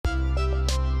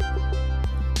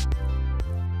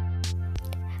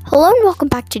Hello and welcome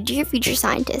back to Dear Future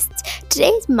Scientists. Today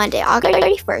is Monday, August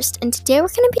 31st, and today we're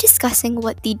going to be discussing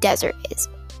what the desert is.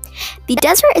 The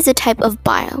desert is a type of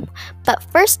biome, but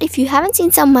first, if you haven't seen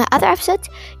some of my other episodes,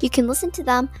 you can listen to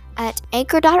them at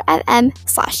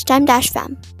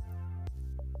anchor.fm/STEM-FEM.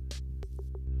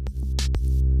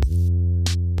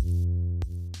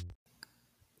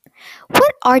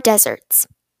 What are deserts?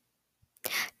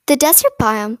 The desert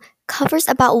biome covers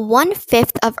about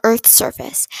 1/5 of Earth's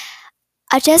surface.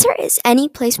 A desert is any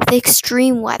place with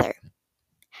extreme weather.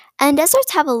 And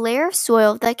deserts have a layer of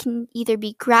soil that can either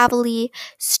be gravelly,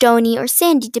 stony, or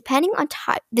sandy depending on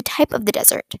the type of the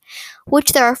desert,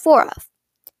 which there are 4 of: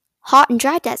 hot and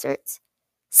dry deserts,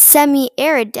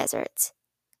 semi-arid deserts,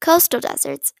 coastal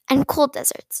deserts, and cold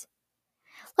deserts.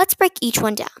 Let's break each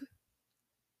one down.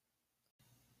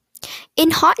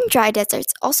 In hot and dry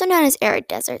deserts, also known as arid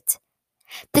deserts,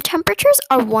 the temperatures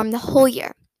are warm the whole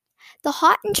year. The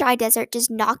hot and dry desert does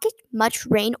not get much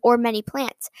rain or many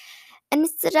plants, and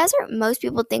it's the desert most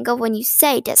people think of when you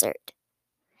say desert.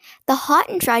 The hot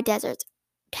and dry desert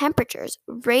temperatures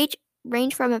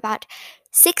range from about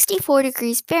 64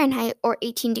 degrees Fahrenheit or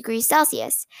 18 degrees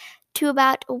Celsius to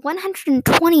about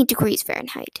 120 degrees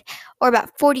Fahrenheit or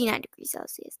about 49 degrees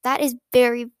Celsius. That is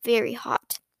very, very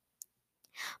hot.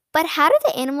 But how do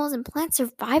the animals and plants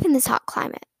survive in this hot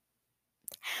climate?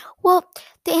 Well,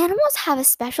 the animals have a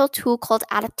special tool called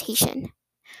adaptation.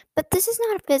 But this is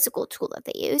not a physical tool that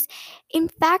they use. In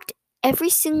fact,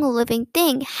 every single living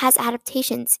thing has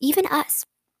adaptations, even us.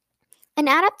 An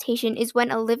adaptation is when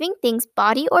a living thing's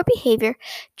body or behavior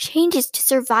changes to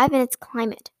survive in its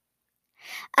climate.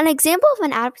 An example of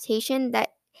an adaptation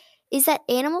is that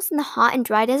animals in the hot and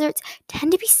dry deserts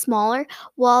tend to be smaller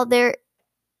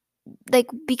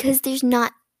because there's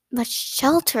not much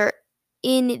shelter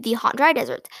in the hot and dry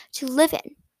deserts to live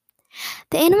in.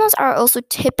 The animals are also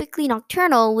typically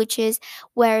nocturnal, which is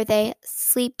where they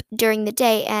sleep during the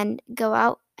day and go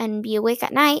out and be awake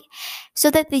at night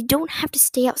so that they don't have to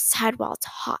stay outside while it's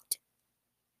hot.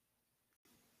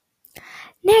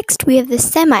 Next, we have the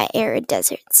semi-arid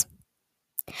deserts.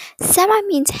 Semi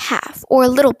means half or a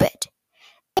little bit.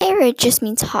 Arid just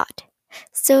means hot.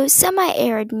 So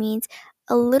semi-arid means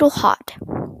a little hot.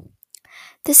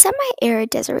 The semi-arid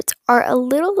deserts are a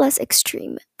little less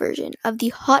extreme version of the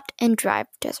hot and dry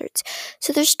deserts.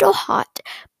 So they're still hot,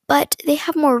 but they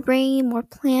have more rain, more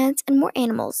plants, and more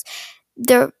animals.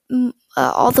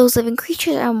 All those living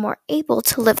creatures are more able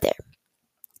to live there.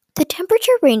 The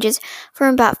temperature ranges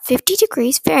from about 50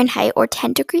 degrees Fahrenheit or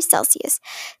 10 degrees Celsius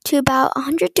to about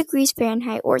 100 degrees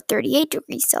Fahrenheit or 38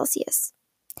 degrees Celsius.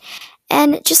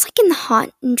 And just like in the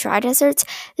hot and dry deserts,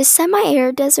 the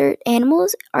semi-arid desert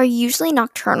animals are usually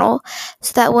nocturnal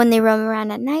so that when they roam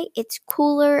around at night, it's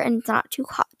cooler and it's not too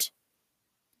hot.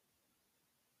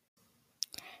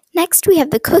 Next, we have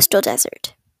the coastal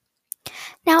desert.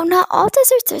 Now, not all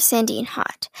deserts are sandy and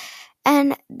hot,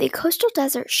 and the coastal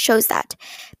desert shows that.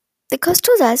 The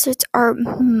coastal deserts are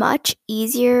much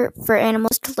easier for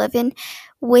animals to live in,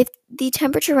 with the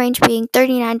temperature range being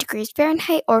 39 degrees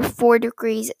Fahrenheit or 4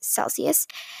 degrees Celsius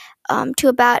to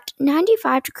about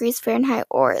 95 degrees Fahrenheit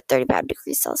or 35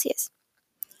 degrees Celsius.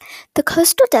 The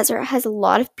coastal desert has a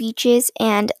lot of beaches,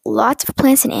 and lots of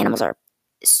plants and animals are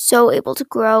so able to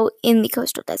grow in the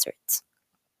coastal deserts.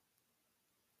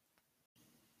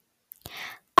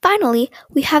 Finally,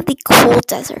 we have the cold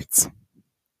deserts.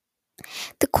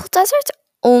 The cold deserts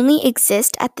only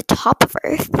exist at the top of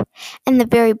Earth and the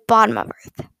very bottom of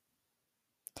Earth.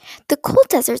 The cold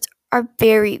deserts are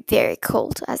very, very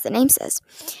cold, as the name says.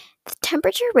 The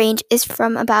temperature range is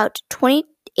from about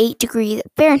 28 degrees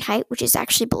Fahrenheit, which is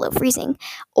actually below freezing,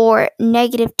 or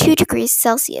 -2 degrees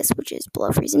Celsius, which is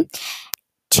below freezing,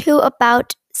 to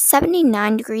about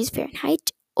 79 degrees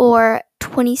Fahrenheit, or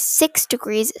 26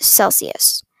 degrees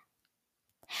Celsius.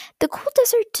 The cold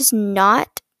desert does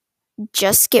not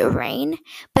just get rain,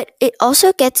 but it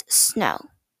also gets snow.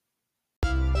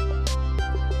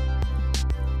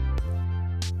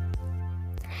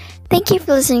 Thank you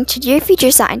for listening to Dear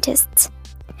Future Scientists.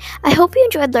 I hope you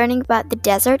enjoyed learning about the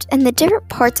desert and the different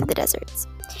parts of the deserts.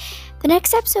 The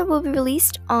next episode will be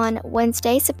released on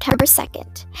Wednesday, September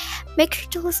 2nd. Make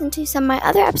sure to listen to some of my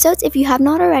other episodes if you have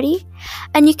not already,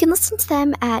 and you can listen to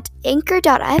them at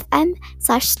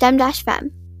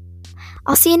anchor.fm/STEM-FEM.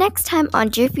 I'll see you next time on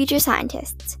Dear Future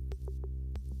Scientists.